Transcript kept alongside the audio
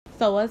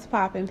So what's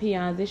poppin',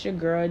 peons? It's your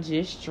girl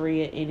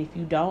Justria, and if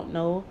you don't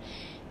know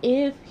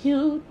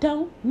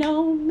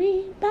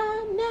me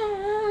by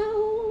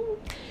now,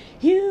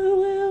 you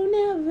will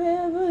never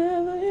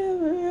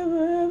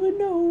ever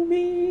know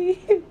me.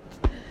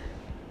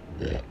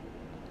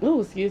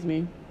 Oh, excuse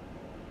me.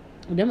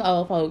 Them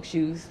old folks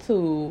used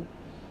to.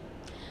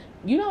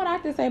 You know what I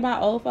have to say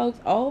about old folks?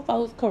 Old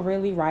folks could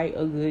really write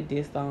a good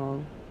diss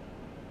song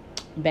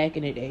back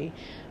in the day.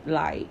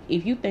 Like,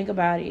 if you think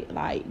about it,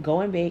 like,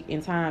 going back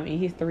in time in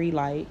history,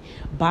 like,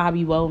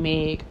 Bobby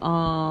Womack,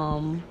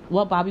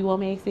 what Bobby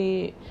Womack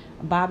said?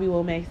 Bobby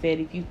Womack said,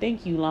 if you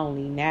think you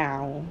lonely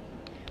now,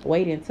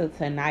 wait until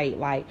tonight.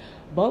 Like,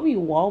 Bobby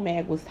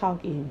Womack was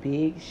talking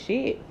big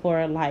shit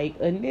for, like,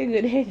 a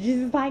nigga that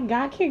just, like,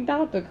 got kicked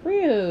out the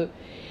crib.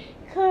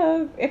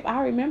 Because if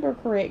I remember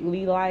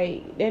correctly,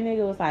 like, that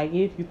nigga was like,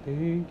 if you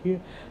think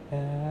you...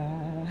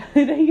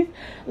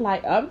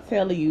 like, I'm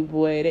telling you,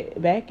 boy,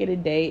 back in the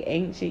day,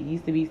 ain't shit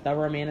used to be so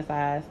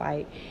romanticized.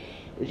 Like,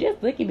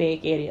 just looking back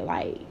at it,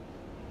 like,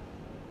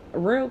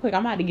 real quick,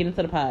 I'm about to get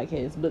into the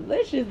podcast, but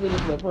let's just look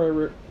at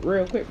the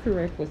real quick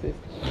prerequisites.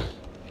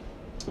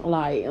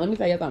 Like, let me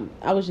tell you something.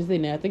 I was just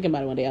sitting there thinking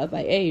about it one day. I was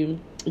like, hey,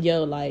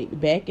 yo, like,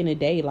 back in the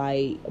day,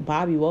 like,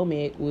 Bobby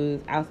Womack was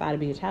outside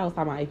of bitch house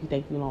talking about if you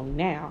think you lonely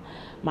now.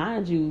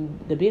 Mind you,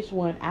 the bitch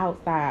went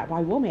outside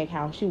Bobby Womack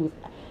house. She was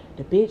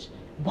the bitch.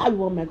 Bobby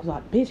Womack was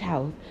like bitch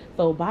house.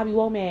 So Bobby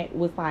Womack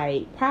was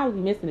like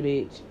probably missing the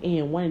bitch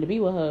and wanted to be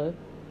with her,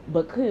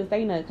 but couldn't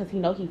say nothing because he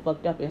know he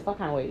fucked up in some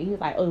kind of way. And he was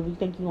like, oh, if you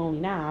think you lonely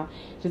now,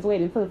 just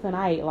wait until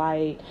tonight.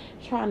 Like,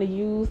 trying to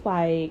use,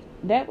 like,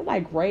 that was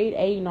like grade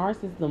A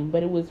narcissism,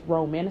 but it was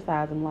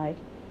romanticizing. Like,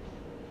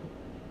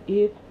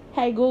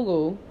 hey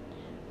Google,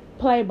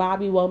 play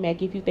Bobby Womack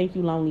if you think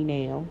you lonely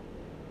now.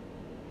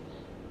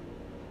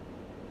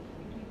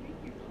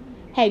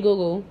 Hey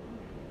Google,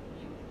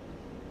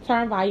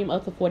 turn volume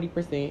up to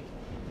 40%.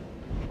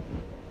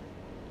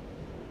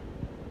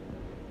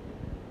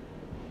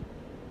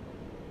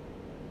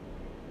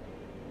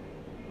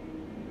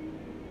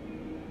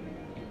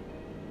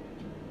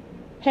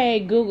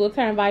 Hey Google,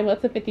 turn volume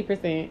up to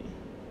 50%.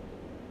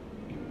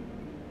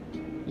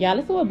 Yeah,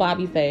 listen to what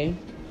Bobby say.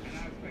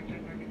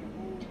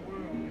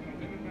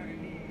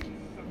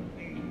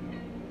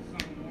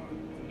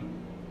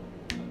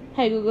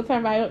 Hey Google,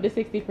 turn volume up to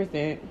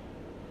 60%.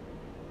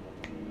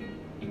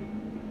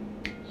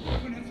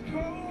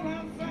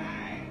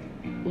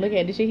 Look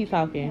at the shit he's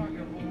talking.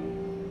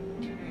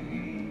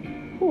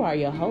 Who are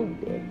your hoes?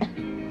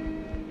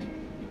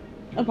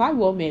 Bobby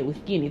Womack was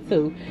skinny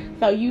too,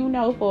 so you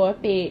know for a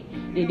fact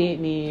that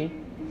man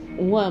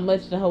wasn't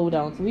much to hold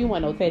on to. He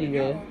wasn't no teddy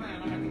bear.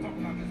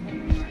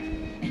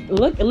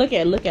 Look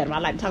at him. I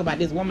like to talk about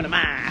this woman of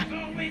mine.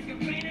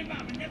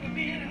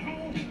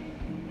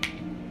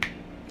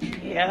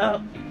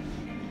 Yep.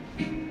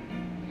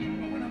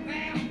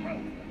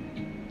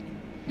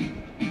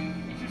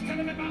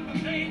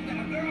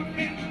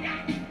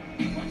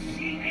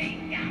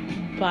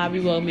 Bobby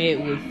Womack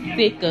was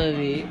sick of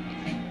it.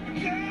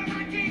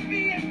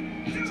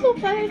 Two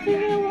places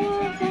at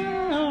one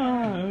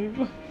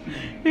time.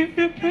 If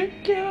you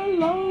think you're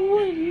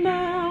alone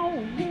now,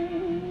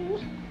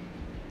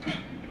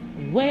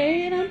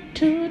 wait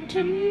until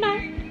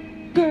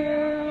tonight,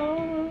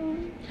 girl.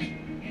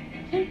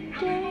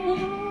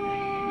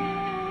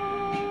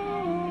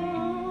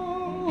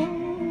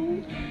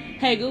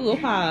 Hey Google,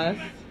 pause.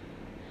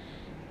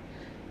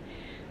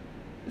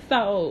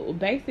 So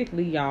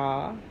basically,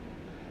 y'all,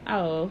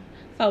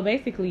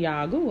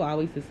 Google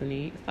always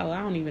listening. So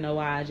I don't even know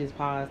why I just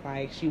paused.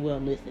 Like, she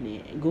wasn't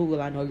listening.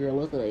 Google, I know you're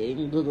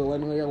listening. Google, I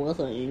know you're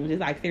listening.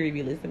 Just like Siri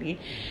be listening.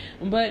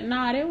 But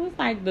nah, that was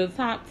like the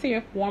top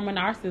tier form of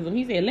narcissism.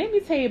 He said, let me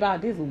tell you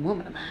about this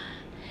woman of mine.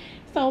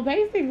 So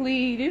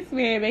basically, this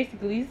man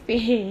basically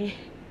said,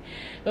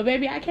 but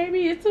baby, I can't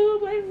be in two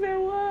places at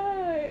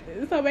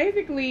once. So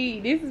basically,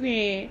 this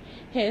man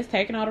has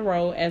taken on the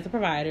role as a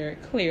provider,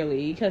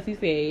 clearly, because he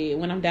said,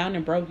 when I'm down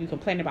and broke, you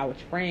complain about what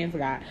your friends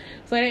got.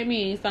 So that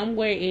means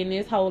somewhere in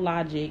this whole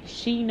logic,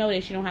 she know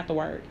that she don't have to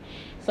work.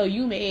 So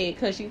you mad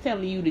because she's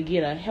telling you to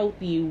get a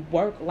healthy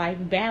work-life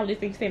balance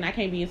and saying I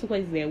can't be in two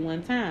places at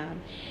one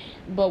time.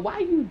 But why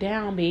you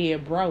down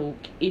bad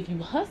broke if you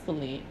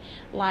hustling?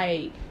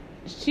 Like,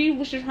 she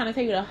was just trying to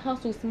tell you to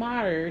hustle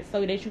smarter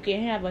so that you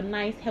can have a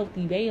nice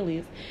healthy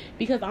balance,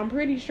 because I'm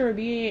pretty sure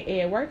being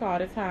at work all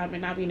the time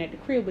and not being at the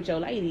crib with your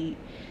lady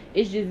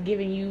is just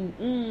giving you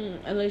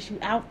unless you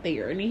out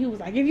there. And then he was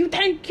like, if you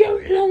think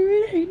you're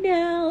lonely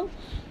now,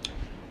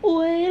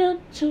 wait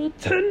until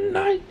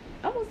tonight.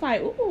 I was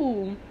like,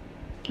 ooh,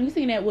 you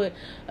seen that with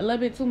a little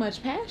bit too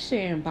much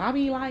passion,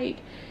 Bobby. Like,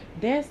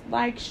 that's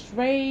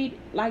straight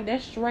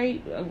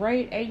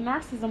grade A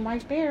narcissism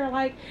right there.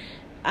 Like,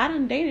 I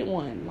done dated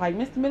one. Like,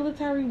 Mr.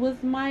 Military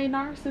was my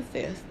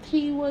narcissist.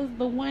 He was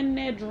the one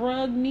that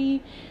drugged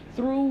me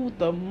through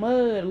the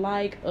mud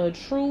like a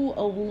true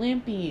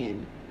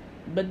Olympian.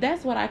 But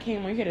that's what I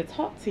came on here to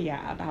talk to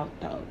y'all about,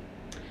 though.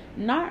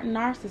 Not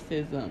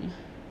narcissism,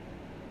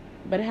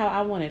 but how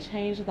I want to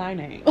change thy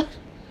name.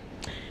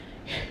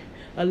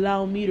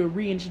 allow me to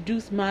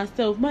reintroduce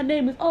myself. My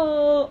name is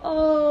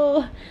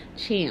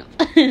Champ.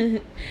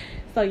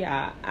 So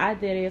yeah, I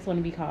just want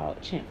to be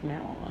called Champ from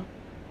now on,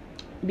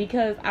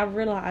 because I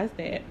realized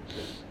that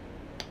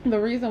the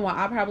reason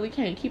why I probably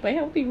can't keep a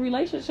healthy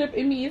relationship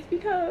in me is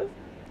because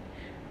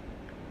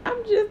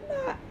I'm just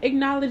not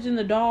acknowledging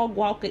the dog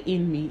walker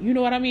in me. You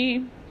know what I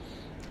mean?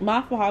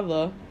 My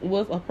father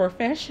was a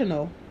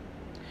professional,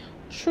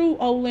 true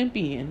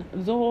Olympian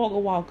dog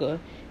walker.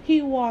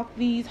 He walked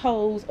these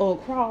hoes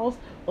across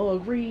a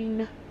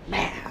green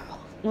mile.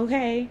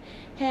 Okay?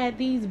 Had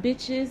these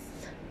bitches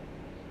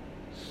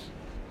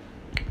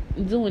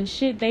doing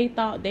shit they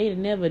thought they'd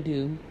never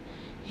do.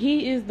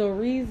 He is the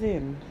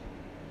reason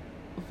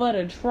for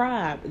the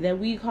tribe that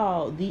we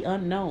call the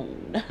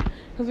unknown.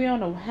 Because we don't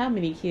know how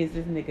many kids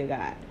this nigga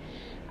got.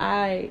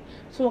 I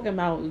talking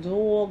about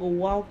dog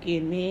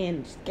walking,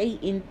 man,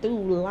 skating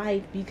through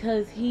life,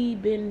 because he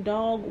been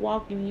dog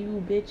walking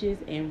you bitches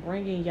and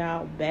bringing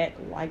y'all back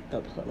like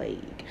the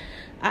plague.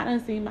 I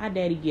done seen my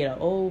daddy get an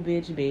old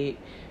bitch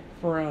back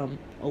from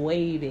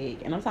way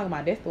back, and I'm talking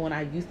about that's the one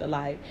I used to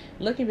like.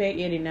 Looking back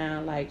at it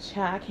now, like,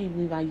 child, I can't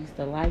believe I used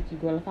to like you,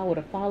 girl. If I would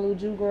have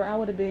followed you, girl, I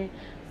would have been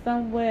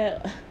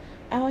somewhere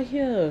out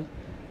here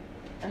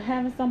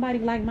having somebody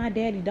like my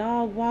daddy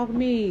dog walk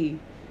me,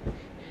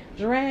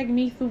 drag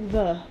me through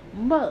the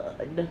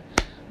mud.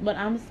 But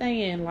I'm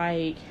saying,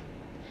 like,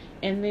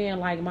 and then,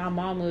 like, my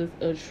mama's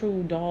a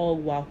true dog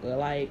walker.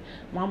 Like,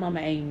 my mama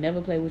ain't never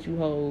played with you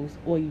hoes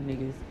or you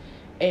niggas.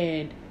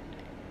 And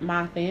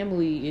my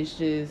family is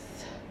just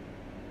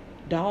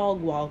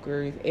dog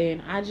walkers.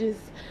 And I just,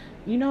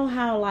 you know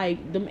how,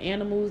 like, them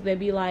animals that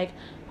be like,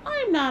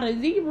 I'm not a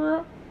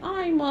zebra,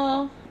 I'm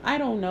I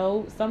don't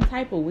know, some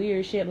type of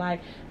weird shit.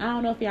 Like, I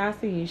don't know if y'all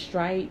seen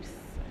Stripes,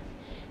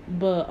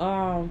 but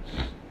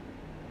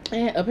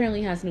it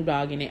apparently has Snoop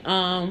Dogg in it.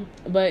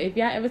 But if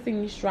y'all ever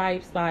seen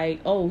Stripes, like,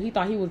 oh, he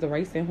thought he was a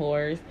racing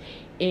horse,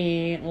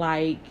 and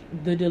like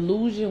the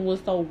delusion was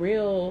so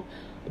real,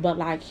 but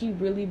like he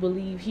really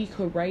believed he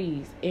could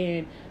race,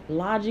 and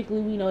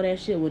logically we know that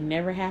shit would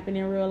never happen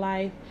in real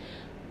life.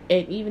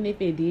 And even if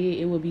it did,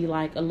 it would be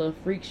like a little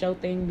freak show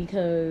thing,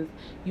 because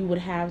you would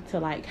have to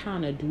like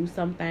kind of do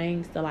some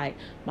things to like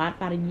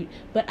modify the.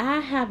 But I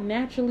have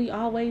naturally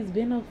always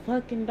been a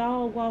fucking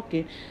dog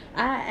walker.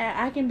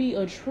 I can be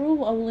a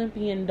true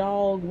Olympian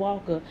dog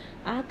walker.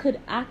 I could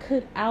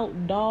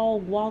out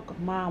dog walk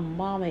my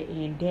mama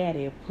and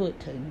daddy put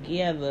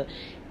together,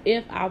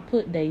 if I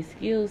put their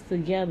skills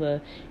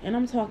together. And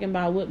I'm talking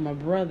about with my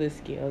brother's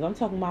skills. I'm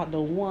talking about the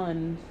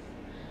ones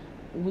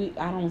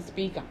I don't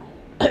speak on.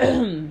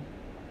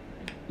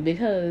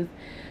 Because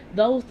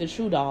those the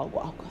true dog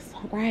walkers,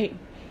 right?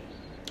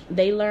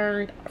 They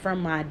learned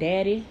from my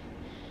daddy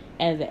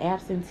as an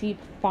absentee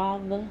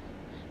father.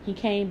 He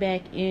came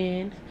back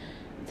in,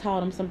 taught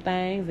them some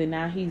things, and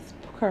now he's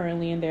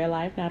currently in their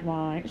life, not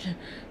mine.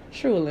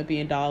 True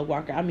Olympian dog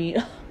walker. I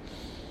mean,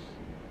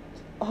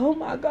 oh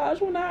my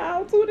gosh, when I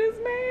out to this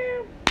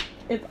man,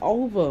 it's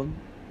over.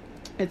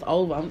 It's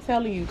over. I'm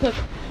telling you, because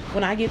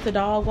when I get to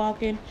dog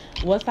walking,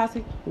 what's I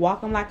see?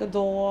 Walk 'em like a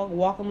dog,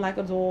 walk 'em like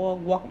a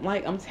dog, walk 'em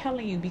like, I'm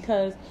telling you,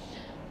 because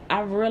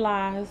I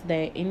realized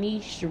that in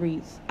these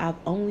streets, I've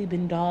only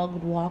been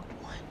dog walked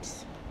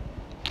once.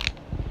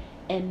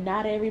 And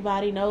not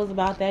everybody knows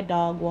about that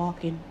dog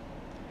walking.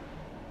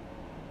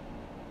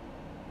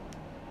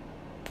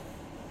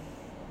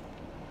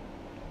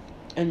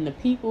 And the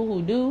people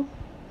who do.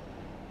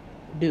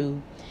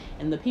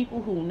 And the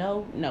people who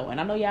know.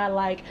 And I know y'all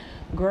like,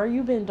 girl,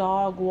 you been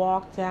dog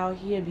walked out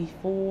here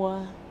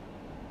before.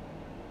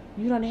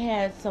 You done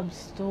had some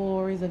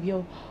stories of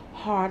your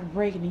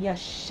heartbreak and your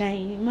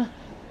shame.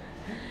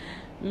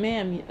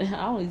 Ma'am,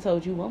 I only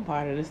told you one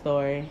part of the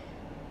story.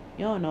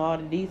 You don't know all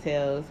the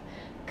details.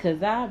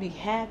 Because I be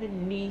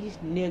having these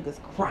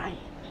niggas crying.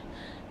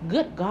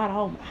 Good God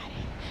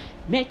Almighty.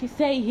 Make you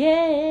say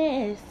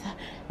yes.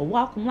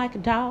 Walk 'em like a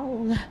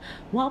dog.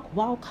 Walk,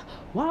 walk,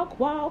 walk,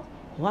 walk.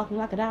 Walk 'em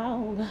like a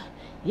dog.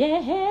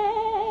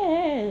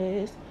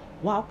 Yes.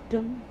 Walk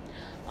them.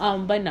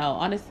 But no,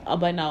 on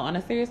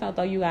a serious note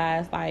though, you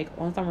guys, like,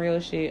 on some real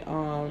shit,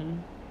 y'all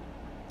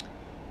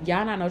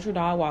not no true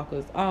dog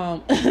walkers.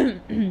 Y'all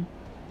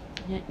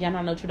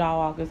not no true dog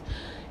walkers.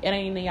 It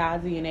ain't in y'all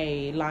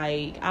DNA.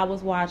 Like, I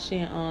was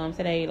watching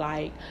today,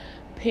 like,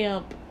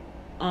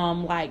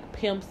 like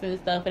pimps and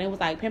stuff, and it was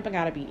like, pimping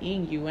gotta be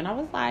in you. And I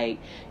was like,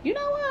 you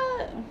know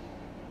what?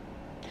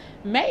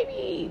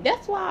 Maybe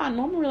that's why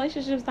normal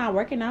relationships not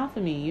working out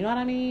for me. You know what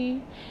I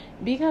mean?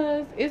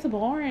 Because it's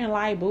boring.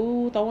 Like,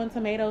 boo, throwing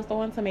tomatoes.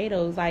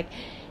 Like,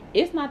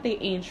 it's not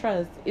that in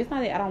trust. It's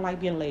not that I don't like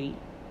being a lady.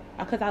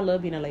 Because I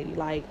love being a lady.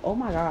 Like, oh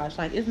my gosh.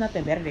 Like, it's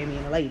nothing better than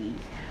being a lady.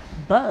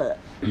 But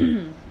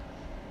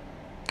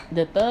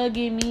the thug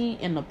in me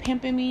and the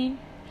pimp in me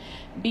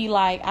be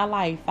like, I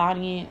like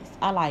finance.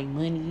 I like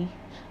money.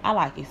 I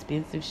like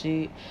expensive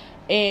shit.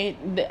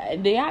 And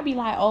they I be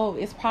like, oh,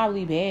 it's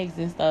probably bags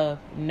and stuff.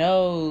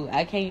 No,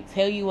 I can't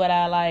tell you what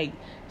I like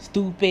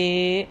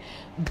Stupid.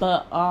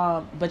 But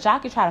y'all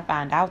can try to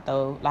find out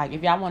though. Like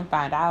if y'all want to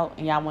find out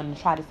and y'all want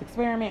to try this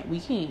experiment, we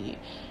can.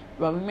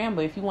 But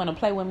remember, if you want to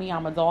play with me,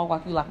 I'm a dog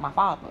walk you like my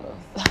father's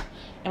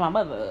and my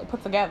mother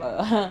put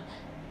together.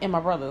 And my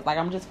brothers. Like,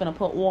 I'm just finna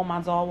put all my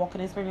dog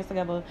walking experience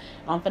together.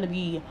 I'm finna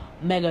be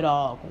mega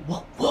dog.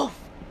 Woof, woof.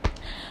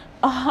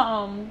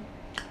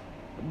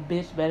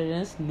 Bitch better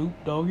than Snoop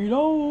Doggy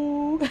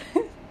Dogg.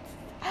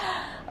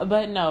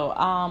 But no,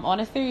 on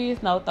a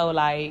serious note though,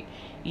 like,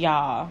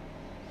 y'all,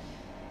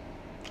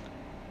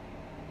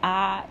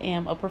 I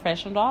am a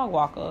professional dog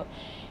walker.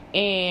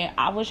 And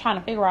I was trying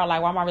to figure out,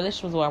 like, why my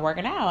relationships weren't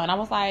working out. And I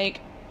was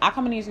like, I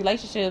come in these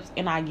relationships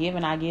and I give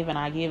and I give and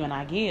I give and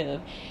I give.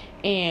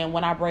 And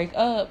when I break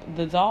up,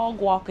 the dog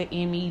walker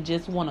in me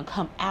just want to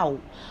come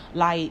out.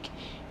 Like,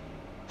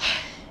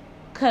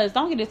 because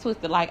don't get it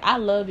twisted. Like, I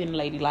love being a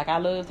lady. Like, I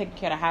love taking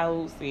care of the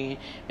house and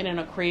being in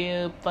a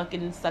crib,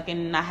 fucking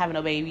sucking, not having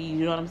a baby.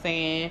 You know what I'm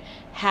saying?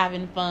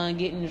 Having fun,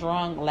 getting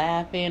drunk,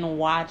 laughing,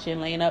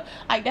 watching, laying up.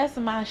 Like, that's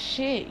my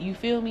shit. You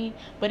feel me?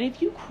 But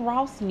if you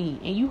cross me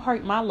and you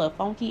hurt my little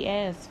funky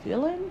ass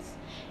feelings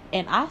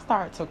and I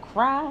start to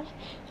cry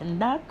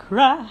and I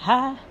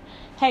cry.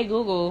 Hey,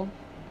 Google,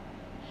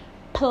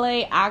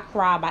 play I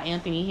Cry by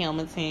Anthony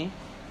Hamilton.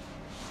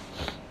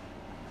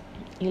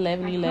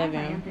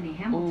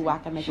 11:11. Ooh, I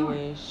can make a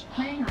wish.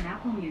 Playing on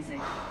Apple Music.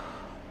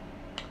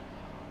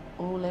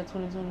 Ooh, let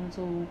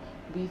 2022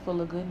 be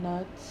full of good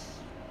nuts,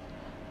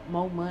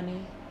 more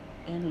money,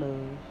 and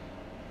love.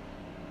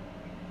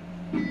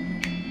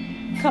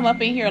 Come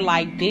up in here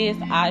like this,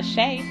 Ashe.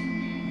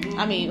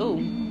 I mean, ooh,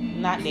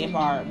 not that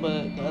part,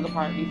 but the other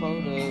part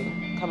before the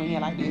come in here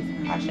like this,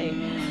 Ashe.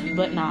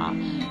 But nah.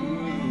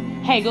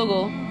 Hey,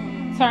 Google,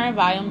 turn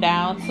volume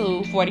down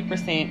to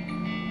 40%.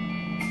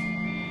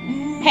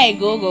 Hey,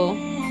 Google,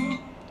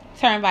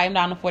 turn volume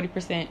down to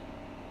 40%.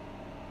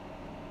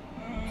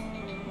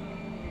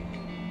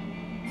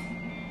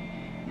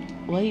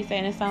 What he say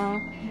in the song?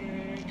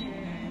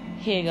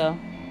 Here you go.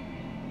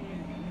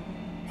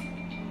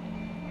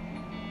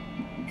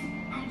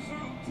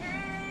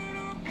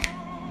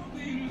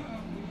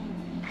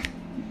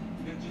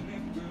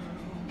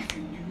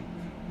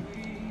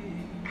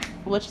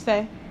 What you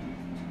say?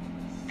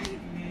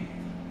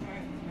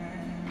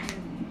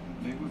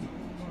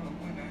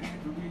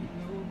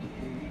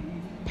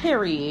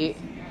 Period.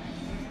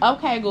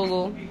 Okay,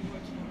 Google.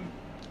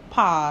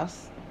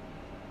 Pause.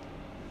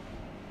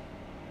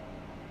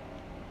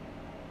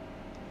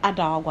 I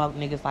dog walk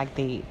niggas like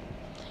that.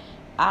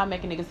 I'll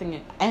make a nigga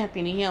sing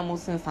Anthony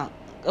Hamilton song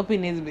up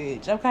in this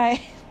bitch,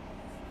 okay?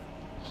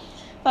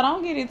 So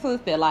don't get it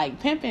twisted. Like,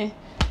 pimping,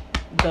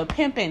 the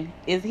pimping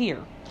is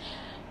here.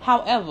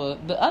 However,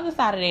 the other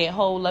side of that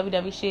whole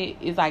lovey-dovey shit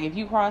is like, if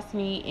you cross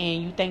me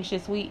and you think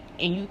shit sweet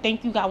and you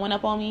think you got one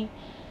up on me,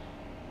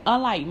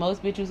 unlike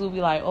most bitches who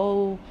be like,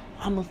 oh,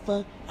 I'ma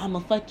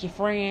fuck your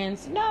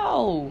friends.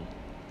 No,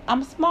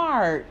 I'm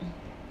smart.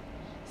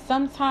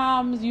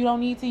 Sometimes you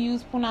don't need to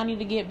use punani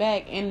to get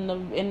back, and the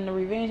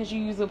revenge that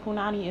you use with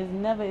punani is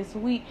never as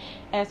sweet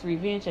as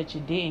revenge that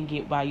you didn't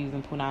get by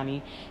using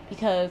punani.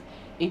 Because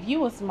if you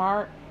were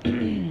smart,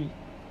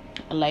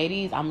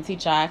 ladies, I'm gonna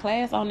teach y'all a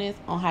class on this,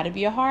 on how to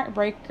be a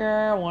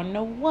heartbreaker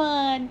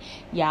 101.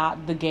 Y'all,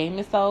 the game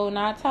is sold,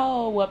 not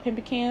told. What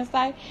pimpin' can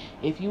say?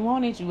 If you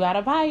want it, you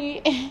gotta buy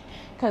it.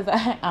 Cause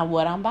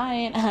what I'm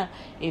buying,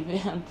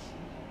 if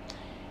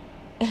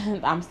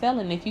I'm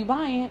selling, if you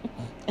buying.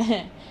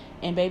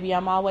 And baby,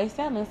 I'm always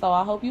selling, so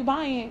I hope you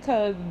buying it,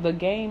 cause the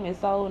game is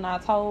sold,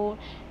 not told,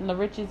 and the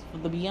riches for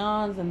the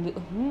beyonds and the.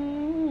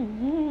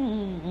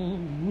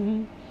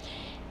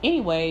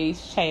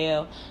 Anyways,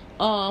 child.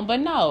 But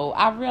no,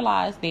 I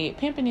realized that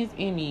pimping is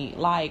in me.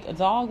 Like,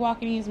 dog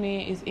walking these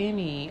men is in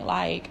me.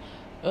 Like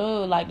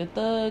the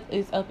thug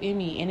is up in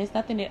me, and it's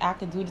nothing that I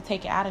can do to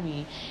take it out of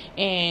me.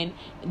 And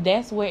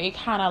that's where it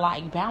kind of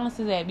like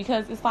balances at,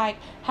 because it's like,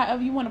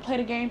 however you want to play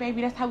the game,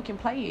 baby, that's how we can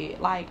play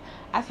it. Like,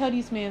 I tell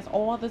these men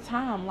all the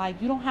time,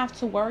 like, you don't have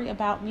to worry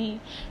about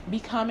me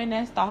becoming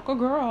that stalker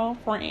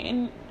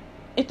girlfriend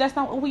if that's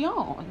not what we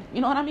on.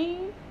 You know what I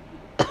mean?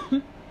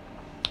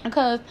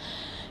 Because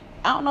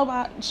I don't know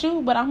about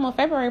you, but I'm a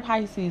February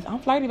Pisces. I'm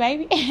flirty,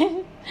 baby.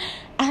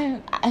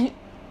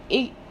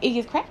 It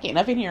gets cracking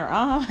up in here.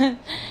 I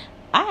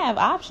have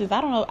options.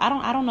 I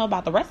don't know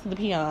about the rest of the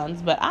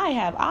peons, but I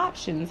have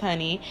options,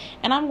 honey,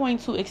 and I'm going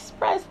to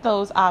express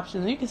those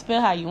options. You can feel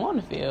how you want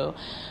to feel.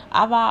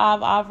 I've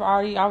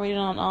already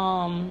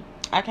done.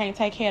 I can't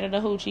take care of the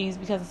hoochies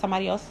because of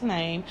somebody else's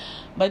name,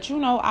 but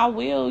I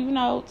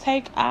will.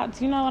 Take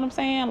out. You know what I'm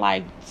saying?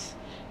 Like,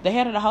 the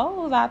head of the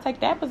hoes, I'll take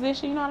that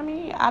position. You know what I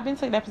mean? I've been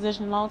taking that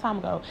position a long time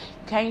ago.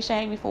 You can't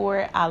shame me for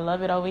it. I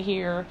love it over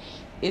here.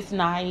 It's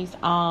nice.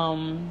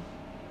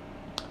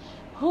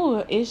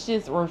 It's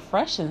just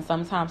refreshing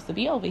sometimes to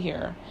be over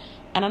here.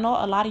 And I know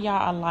a lot of y'all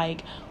are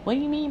like, what do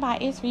you mean by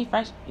it's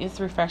refreshing? It's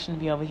refreshing to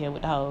be over here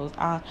with the hoes.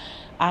 I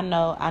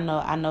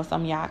know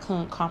some of y'all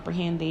couldn't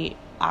comprehend it.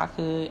 I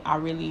could.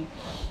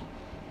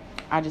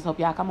 I just hope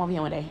y'all come over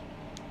here one day.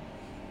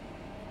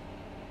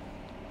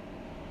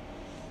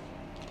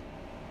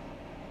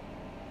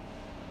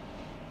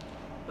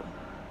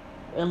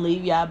 and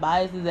leave y'all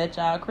biases at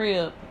y'all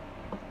crib.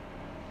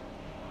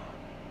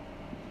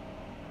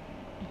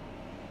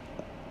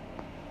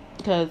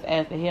 Because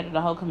as the head of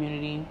the whole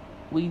community,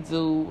 we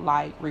do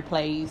like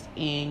replace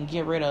and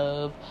get rid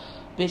of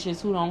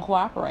bitches who don't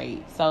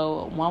cooperate.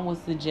 So one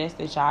would suggest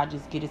that y'all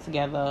just get it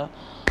together.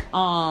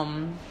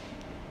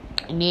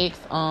 Next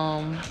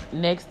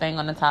thing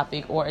on the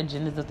topic or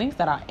agendas, the things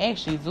that I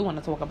actually do want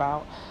to talk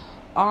about.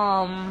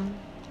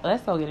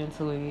 Let's go get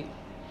into it.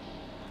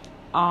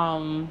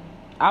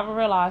 I've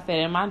realized that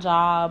in my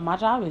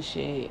job is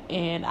shit.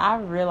 And I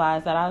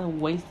realized that I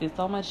wasted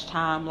so much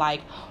time,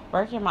 like,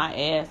 working my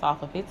ass off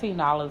for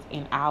 $15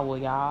 an hour,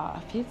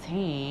 y'all.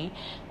 15.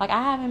 Like,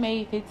 I haven't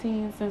made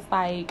 15 since,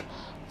 like,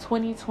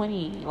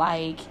 2020.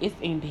 Like, it's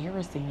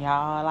embarrassing,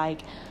 y'all.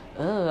 Like,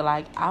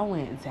 I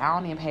went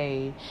down in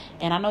pay.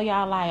 And I know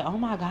y'all like, oh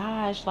my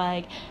gosh,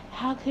 like,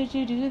 how could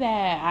you do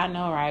that? I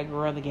know, right?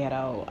 Girl, the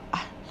ghetto.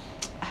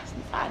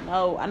 I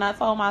know. And I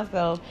told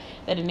myself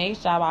that the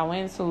next job I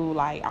went to,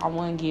 like, I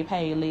wouldn't get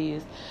paid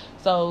less.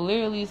 So,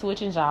 literally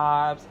switching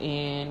jobs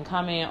and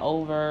coming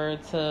over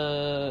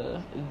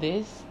to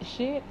this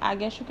shit, I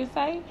guess you could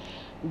say,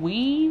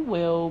 we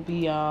will be,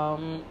 yeah.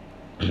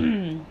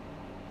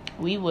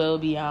 We will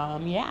be,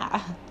 yeah.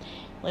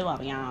 What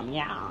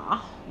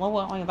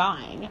we're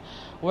going?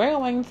 We're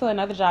going to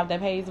another job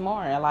that pays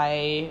more.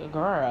 Like,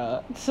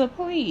 girl, so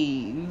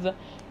please.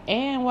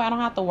 And where I don't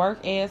have to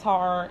work as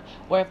hard,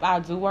 where if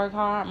I do work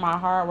hard, my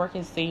hard work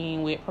is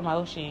seen with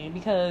promotion.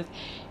 Because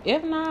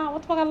if not,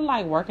 what the fuck I look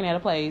like working at a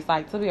place?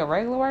 Like, to be a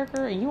regular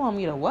worker, and you want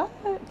me to what?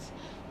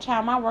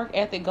 Child, my work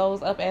ethic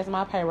goes up as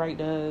my pay rate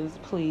does.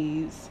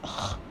 Please.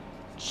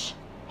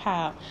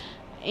 How?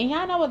 And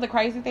y'all know what the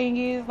crazy thing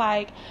is?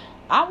 Like,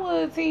 I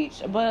would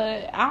teach,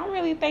 but I don't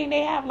really think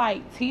they have,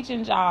 like,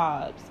 teaching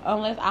jobs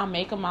unless I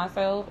make them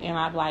myself and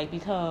I, like,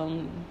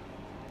 become...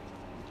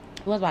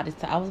 I was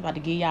about to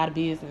give y'all the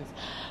business.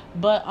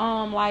 But,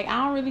 like,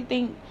 I don't really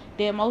think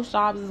that most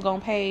jobs is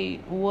going to pay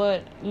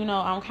what, you know,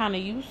 I'm kind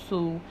of used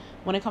to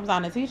when it comes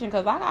down to teaching.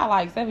 Because I got,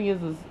 like, 7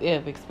 years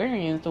of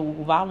experience to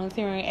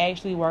volunteering,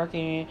 actually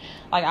working.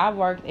 Like, I've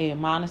worked in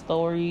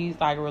Montessori's,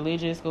 like,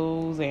 religious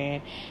schools.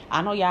 And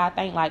I know y'all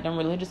think, like, them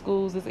religious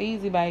schools is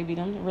easy, baby.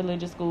 Them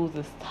religious schools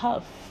is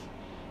tough.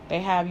 They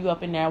have you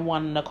up in there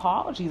wanting to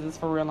call Jesus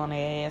for real on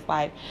their ass.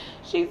 Like,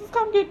 Jesus,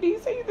 come get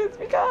these heathens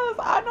because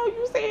I know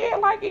you said,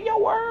 like, in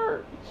your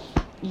word.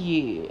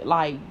 Yeah,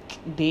 like,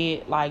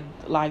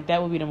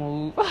 that would be the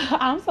move.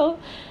 I'm so,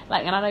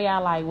 like, and I know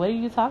y'all like, what are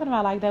you talking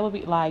about? Like, that would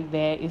be, like,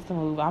 that is the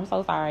move. I'm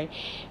so sorry.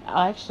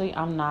 Actually,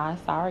 I'm not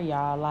sorry,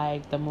 y'all.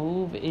 Like, the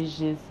move is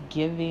just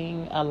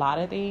giving a lot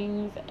of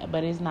things,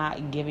 but it's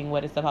not giving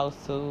what it's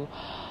supposed to.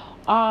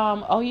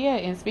 Oh, yeah,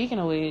 and speaking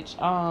of which,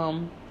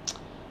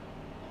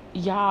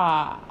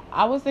 yeah,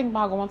 I was thinking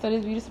about going to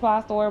this beauty supply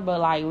store,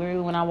 but, like,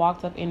 literally when I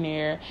walked up in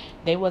there,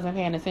 they wasn't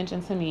paying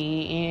attention to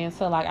me, and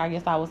so, like, I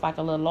guess I was, like,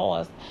 a little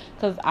lost,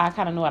 because I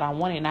kind of knew what I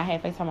wanted, and I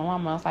had FaceTime my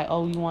mama. I was like,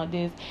 oh, you want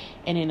this?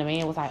 And then the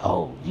man was like,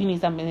 oh, you need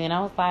something, and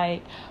I was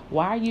like,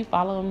 why are you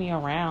following me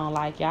around?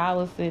 Like, y'all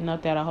was sitting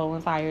up there the whole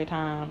entire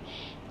time,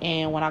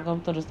 and when I go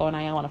to the store, now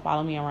y'all want to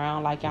follow me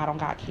around, like, y'all don't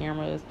got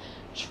cameras.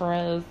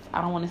 Trust,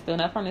 I don't want to steal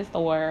nothing from this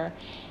store,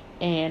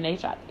 and they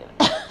try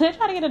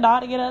to get a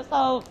dog to get us,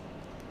 so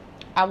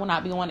I will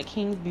not be going to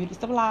King's Beauty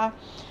Supply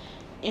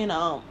in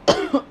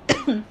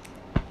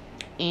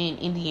in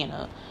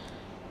Indiana.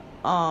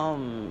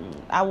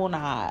 I will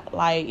not.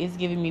 Like, it's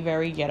giving me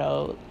very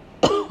ghetto.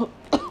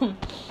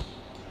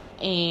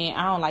 And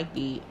I don't like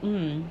the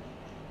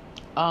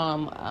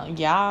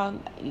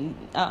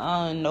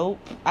nope.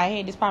 I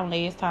had this problem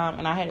last time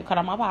and I had to cut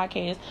off my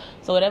podcast.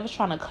 So whatever's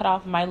trying to cut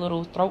off my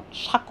little throat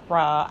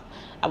chakra,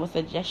 I would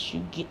suggest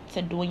you get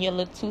to doing your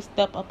little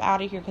 2-step up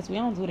out of here, because we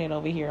don't do that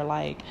over here.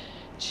 Like,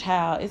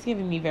 child, it's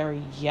giving me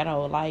very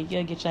ghetto. Like,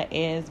 you'll get your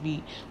ass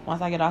beat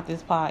once I get off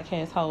this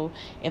podcast hole.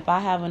 If I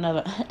have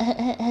another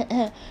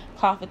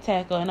cough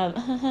attack or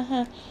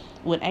another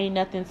when ain't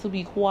nothing to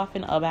be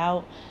coughing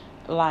about,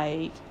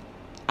 like,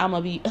 I'm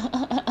gonna be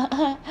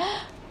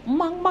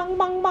mong mong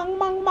mong mong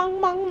mong mong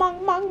mong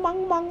mong mong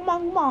mong mong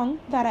mong mong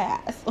that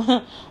ass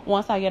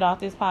once I get off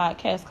this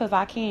podcast, because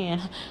I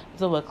can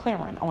do a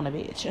clearing on a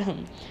bitch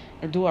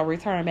or do a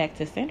return back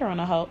to center on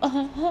a hoe.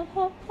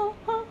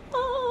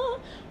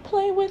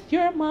 Play with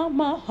your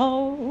mama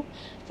hoe,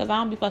 because I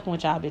don't be fucking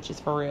with y'all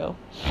bitches for real.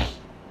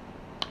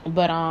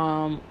 But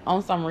on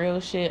some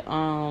real shit,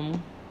 no,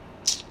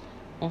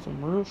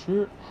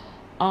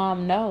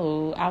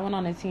 I went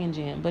on a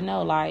tangent, but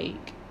no,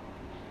 like,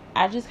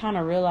 I just kind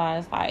of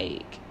realized,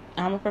 like,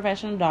 I'm a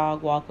professional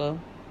dog walker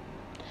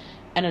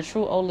and a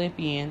true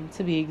Olympian,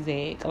 to be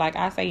exact. Like,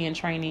 I say in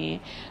training,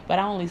 but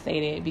I only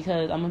say that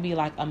because I'm gonna be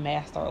like a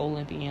master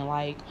Olympian,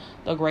 like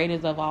the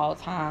greatest of all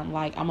time.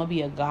 Like, I'm gonna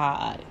be a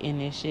god in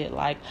this shit.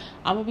 Like,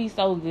 I'm gonna be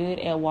so good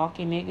at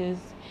walking niggas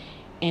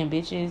and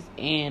bitches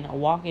and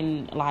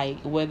walking, like,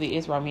 whether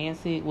it's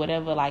romantic,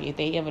 whatever, like, if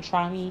they ever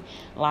try me,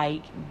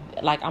 like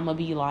I'm gonna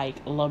be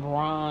like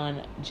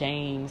LeBron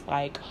James,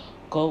 like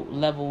GOAT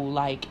level,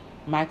 like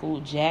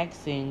Michael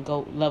Jackson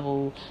GOAT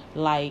level,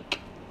 like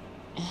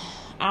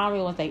I don't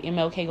really want to say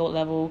MLK GOAT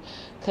level,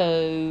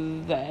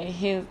 because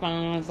his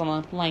songs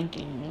on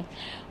flanking,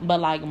 but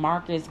like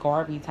Marcus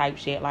Garvey type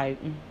shit, like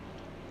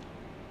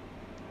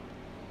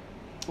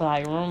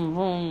room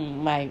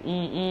room, like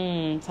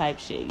type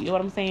shit. You know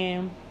what I'm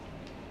saying?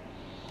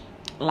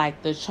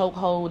 Like the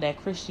chokehold that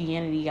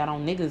Christianity got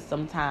on niggas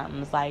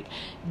sometimes, like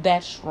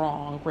that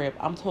strong grip.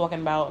 I'm talking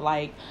about,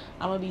 like,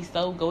 I'm gonna be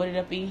so goated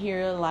up in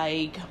here,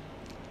 like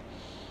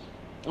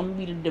I'm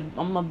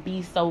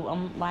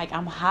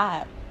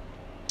hot.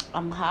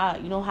 I'm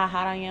hot. You know how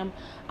hot I am?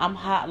 I'm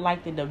hot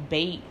like the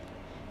debate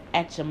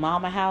at your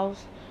mama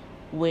house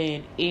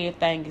when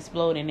everything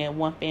exploded and that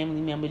one family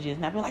member just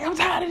not be like, I'm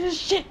tired of this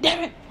shit,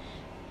 damn it.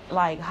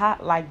 Like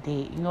hot like that.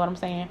 You know what I'm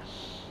saying?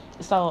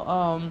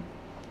 So,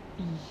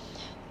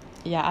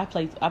 yeah, I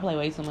play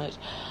way too much.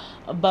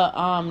 But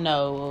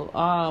no.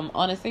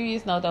 On a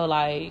serious note though,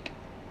 like,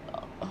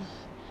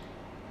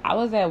 I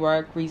was at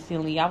work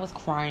recently. I was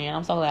crying.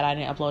 I'm so glad I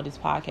didn't upload this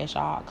podcast,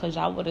 y'all, because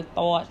y'all would have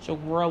thought your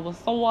world was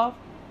soft.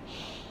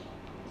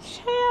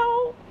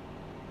 Chill.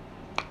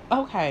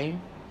 Okay.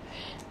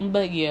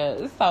 But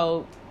yeah,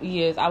 so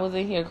yes, I was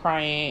in here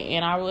crying,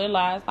 and I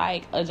realized,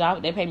 like, a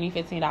job that paid me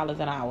 $15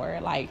 an hour,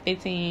 like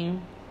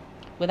 15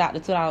 without the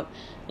 $2,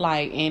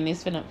 like, and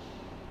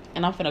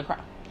I'm finna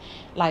cry.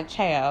 Like,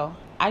 child,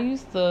 I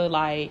used to,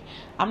 like,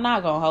 I'm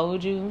not gonna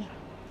hold you.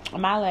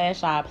 My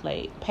last job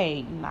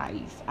paid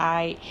nice.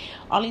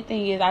 Only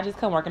thing is, I just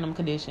couldn't work in them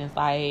conditions.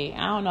 Like,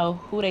 I don't know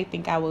who they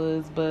think I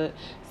was, but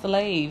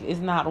slave is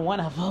not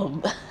one of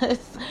them.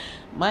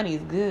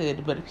 Money's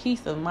good, but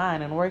peace of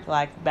mind and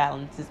work-life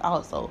balance is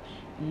also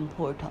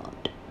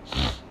important.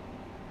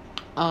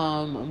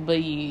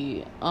 But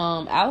yeah,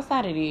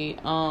 outside of it,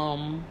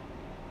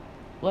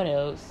 what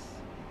else?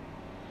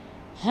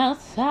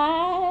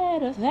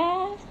 Outside of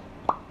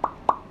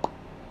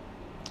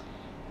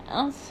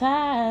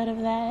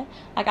that,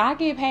 like, I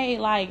get paid,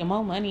 like,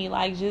 more money,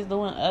 like, just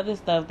doing other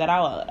stuff that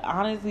I would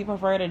honestly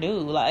prefer to do.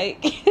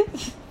 Like,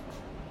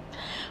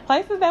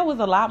 places that was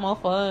a lot more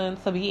fun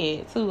to be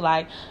at, too.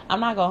 Like, I'm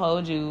not gonna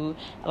hold you.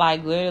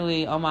 Like,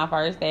 literally, on my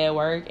first day at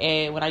work,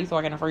 and when I used to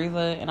work in the freezer,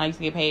 and I used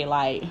to get paid,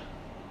 like,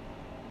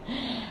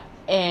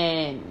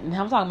 and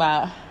I'm talking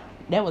about,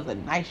 that was a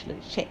nice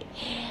little check.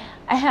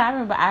 And I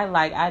remember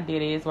I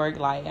did his work,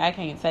 like, I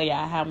can't tell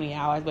y'all how many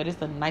hours, but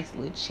it's a nice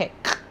little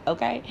check,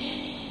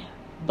 okay?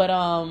 But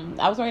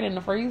I was working in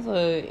the freezer,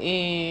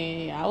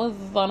 and I was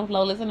on the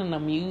floor listening to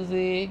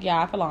music.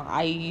 Yeah, I fell on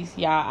ice.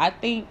 Yeah, I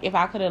think if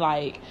I could have,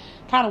 like,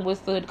 kind of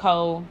withstood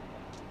cold,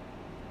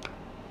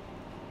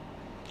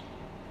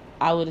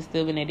 I would have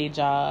still been at that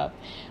job.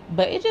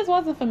 But it just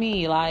wasn't for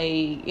me.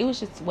 Like, it was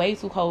just way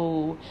too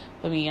cold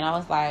for me. And I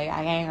was like,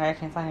 I ain't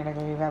working 20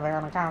 degrees out there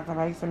on a constant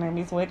basis and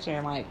me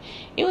switching. Like,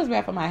 it was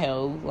bad for my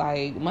health.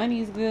 Like,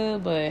 money's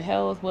good, but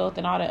health, wealth,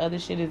 and all that other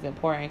shit is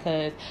important.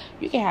 Because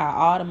you can have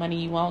all the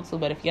money you want to,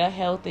 but if your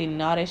health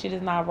and all that shit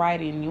is not right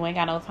and you ain't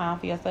got no time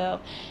for yourself,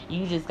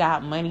 you just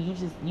got money.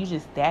 You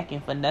just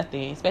stacking for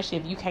nothing. Especially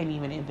if you can't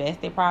even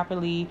invest it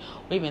properly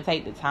or even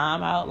take the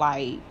time out.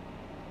 Like,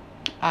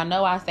 I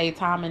know I say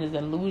timing is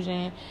an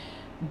illusion,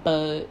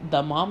 but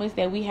the moments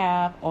that we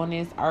have on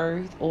this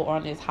earth or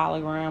on this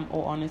hologram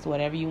or on this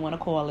whatever you want to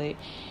call it,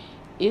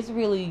 it's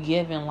really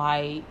given,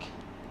 like,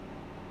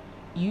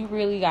 you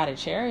really got to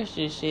cherish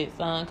this shit,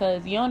 son,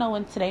 because you don't know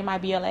when today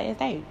might be your last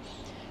day.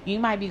 You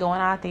might be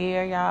going out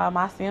there, y'all,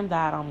 my sim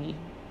died on me.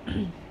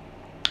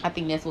 I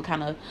think that's what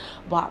kind of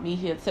brought me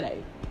here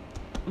today.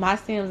 My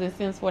Sims and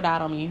Sims 4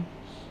 died on me.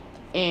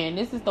 And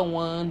this is the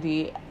one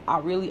that I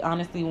really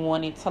honestly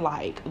wanted to,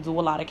 like, do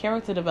a lot of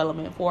character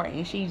development for.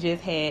 And she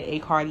just had a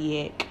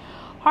cardiac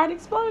heart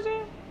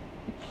explosion.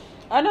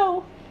 I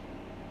know.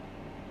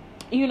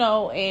 You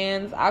know,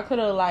 and I could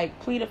have, like,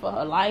 pleaded for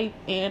her life.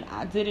 And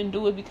I didn't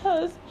do it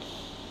because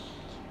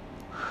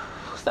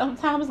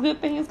sometimes good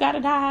things gotta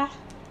die.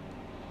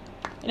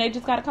 And they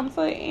just gotta come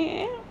to an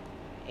end.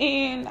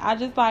 And I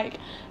just, like,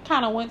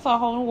 kind of went to a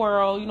whole new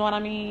world. You know what I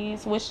mean?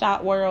 Switched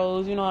out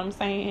worlds. You know what I'm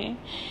saying?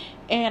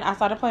 And I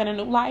started playing a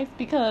new life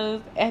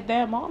because at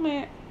that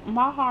moment,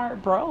 my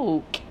heart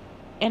broke.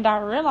 And I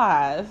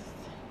realized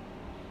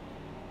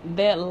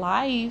that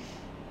life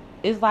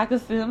is like a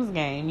Sims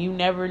game. You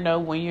never know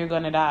when you're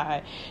going to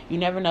die. You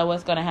never know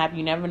what's going to happen.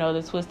 You never know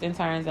the twists and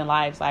turns in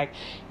life. Like,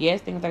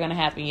 yes, things are going to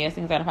happen. Yes,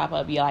 things are going to pop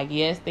up. You're like,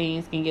 yes,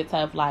 things can get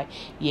tough. Like,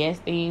 yes,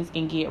 things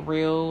can get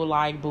real,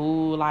 like,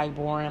 boo, like,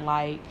 boring,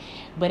 like.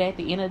 But at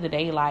the end of the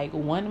day, like,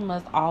 one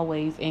must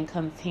always and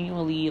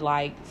continually,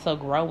 like, to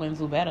grow and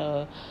do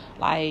better.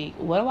 Like,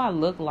 what do I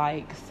look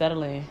like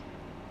settling?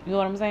 You know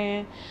what I'm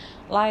saying?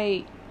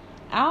 Like,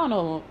 I don't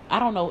know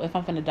if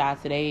I'm finna die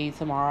today,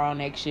 tomorrow,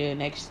 next year,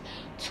 next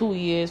 2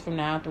 years from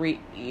now, 3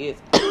 years.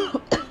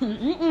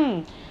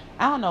 I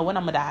don't know when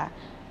I'm gonna die.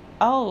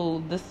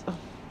 Oh,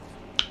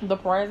 the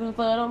presence of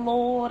the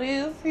Lord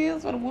is here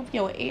for to whoop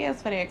your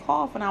ass for that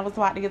cough, and I was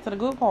about to get to the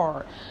good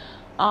part.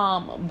 Yeah,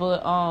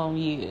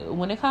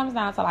 when it comes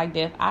down to, like,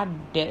 death, I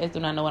do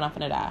not know when I'm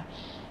finna die.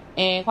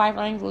 And quite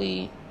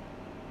frankly,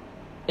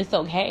 it's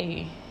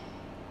okay.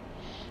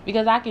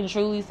 Because I can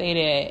truly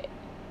say that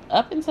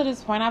up until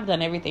this point, I've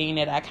done everything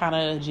that I kind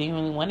of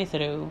genuinely wanted to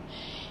do.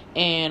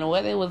 And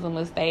whether it was a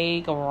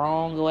mistake or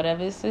wrong or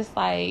whatever, it's just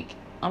like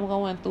I'm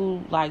going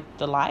through like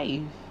the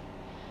life.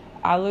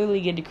 I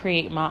literally get to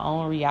create my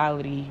own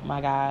reality,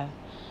 my guy.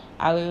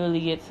 I literally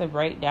get to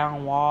break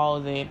down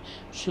walls and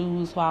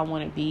choose who I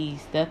want to be,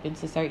 step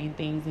into certain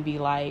things and be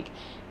like,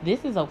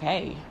 this is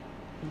okay.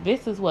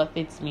 This is what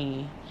fits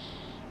me.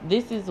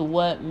 This is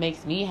what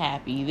makes me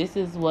happy. This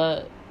is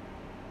what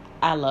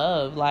I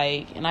love.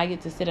 Like, and I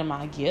get to sit in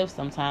my gifts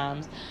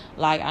sometimes.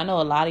 Like, I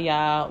know a lot of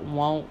y'all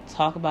won't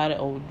talk about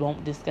it or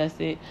won't discuss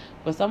it,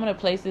 but some of the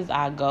places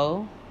I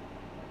go,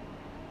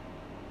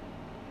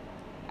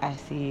 I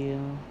see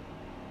you.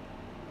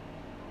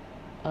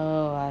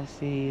 Oh, I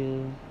see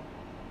you.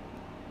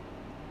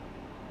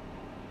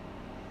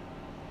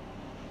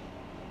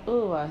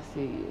 Oh, I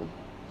see you.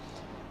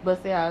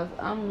 But see,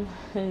 I'm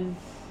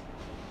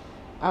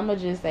gonna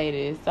just say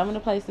this. Some of the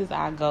places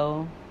I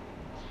going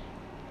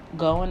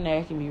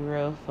there can be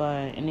real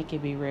fun and it can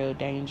be real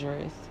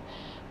dangerous.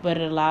 But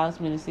it allows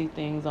me to see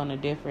things on a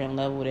different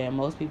level that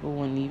most people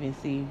wouldn't even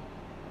see.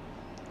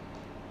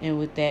 And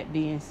with that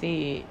being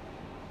said,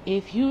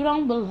 if you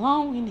don't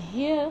belong in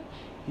here,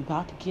 you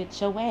about to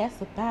get your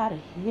ass up out of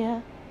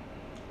here.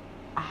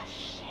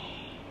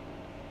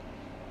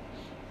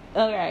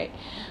 Alright.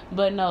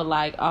 But no,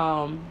 like,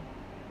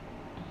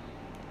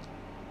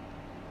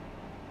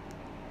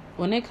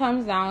 when it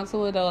comes down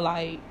to it though,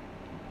 like,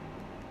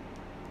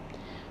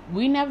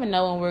 we never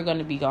know when we're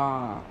gonna be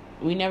gone.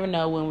 We never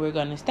know when we're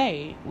gonna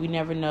stay. We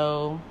never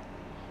know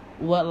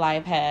what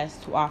life has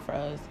to offer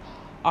us.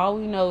 All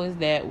we know is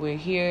that we're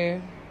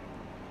here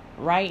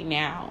right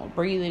now,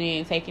 breathing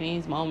in, taking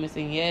these moments,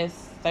 and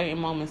yes, certain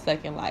moments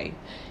suck in life.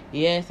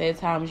 Yes, at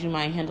times you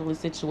might handle the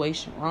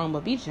situation wrong,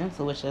 but be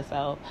gentle with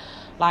yourself.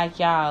 Like,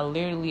 y'all,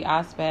 literally,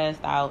 I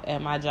spazzed out at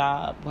my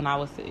job when I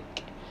was sick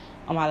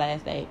on my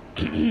last day.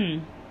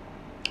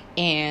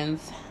 And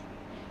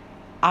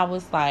I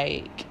was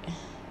like,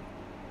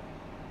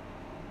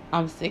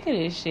 I'm sick of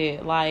this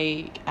shit.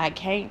 Like, I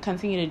can't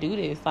continue to do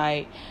this.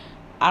 Like,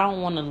 I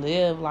don't want to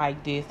live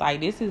like this. Like,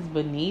 this is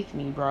beneath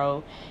me,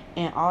 bro.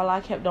 And all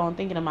I kept on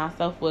thinking to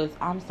myself was,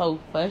 I'm so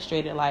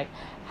frustrated. Like,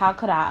 how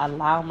could I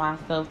allow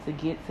myself to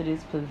get to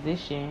this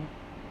position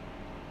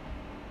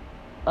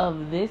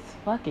of this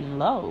fucking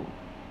low?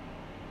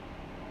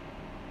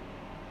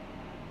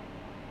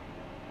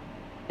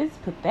 It's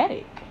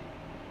pathetic.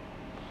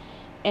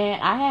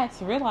 And I had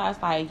to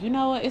realize, like, you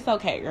know what? It's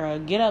okay, girl.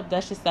 Get up,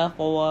 dust yourself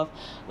off.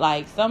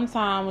 Like,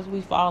 sometimes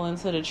we fall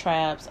into the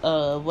traps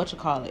of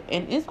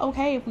and it's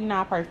okay if we're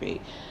not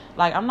perfect.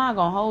 Like, I'm not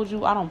gonna hold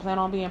you. I don't plan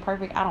on being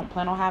perfect. I don't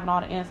plan on having all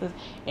the answers,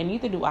 and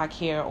neither do I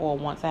care or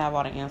want to have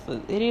all the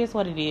answers. It is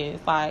what it is.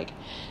 Like,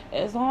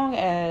 as long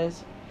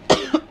as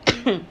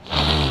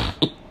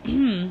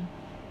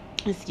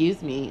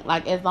excuse me,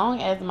 like, as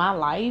long as my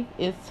life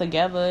is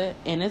together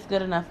and it's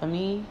good enough for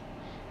me,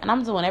 and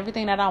I'm doing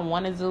everything that I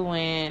want to do,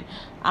 and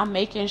I'm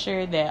making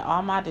sure that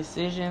all my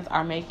decisions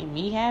are making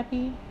me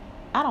happy,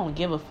 I don't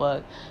give a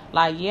fuck.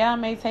 Like, yeah, I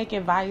may take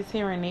advice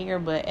here and there,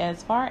 but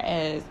as far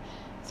as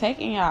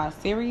taking y'all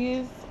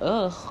serious,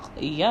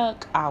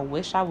 yuck, I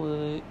wish I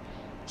would.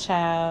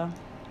 Child,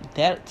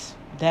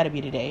 that'll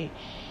be the day.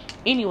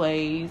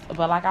 Anyways,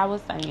 but like I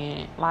was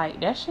saying, like,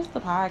 that's just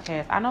the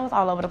podcast. I know it's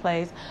all over the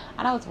place.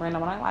 I know it's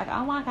random, but I'm like,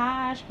 oh my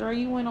gosh, girl,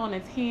 you went on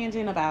a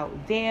tangent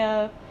about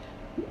death,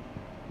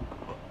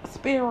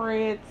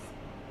 spirits,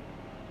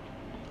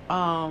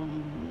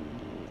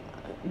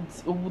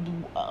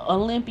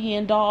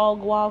 Olympian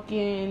dog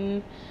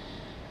walking.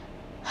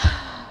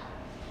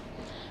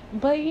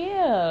 But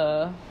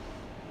yeah,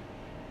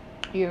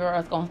 your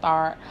girl's gonna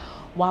start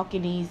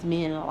walking these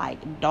men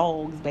like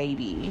dogs,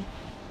 baby.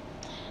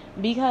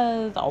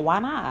 Because why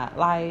not?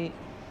 Like,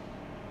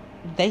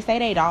 they say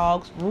they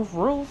dogs,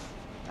 roof.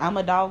 I'm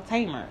a dog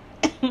tamer.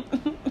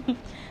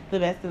 The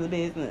best of the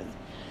business.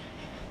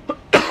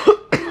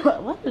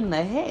 What in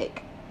the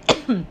heck?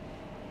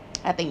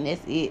 I think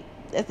that's it.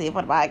 That's it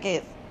for the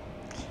podcast.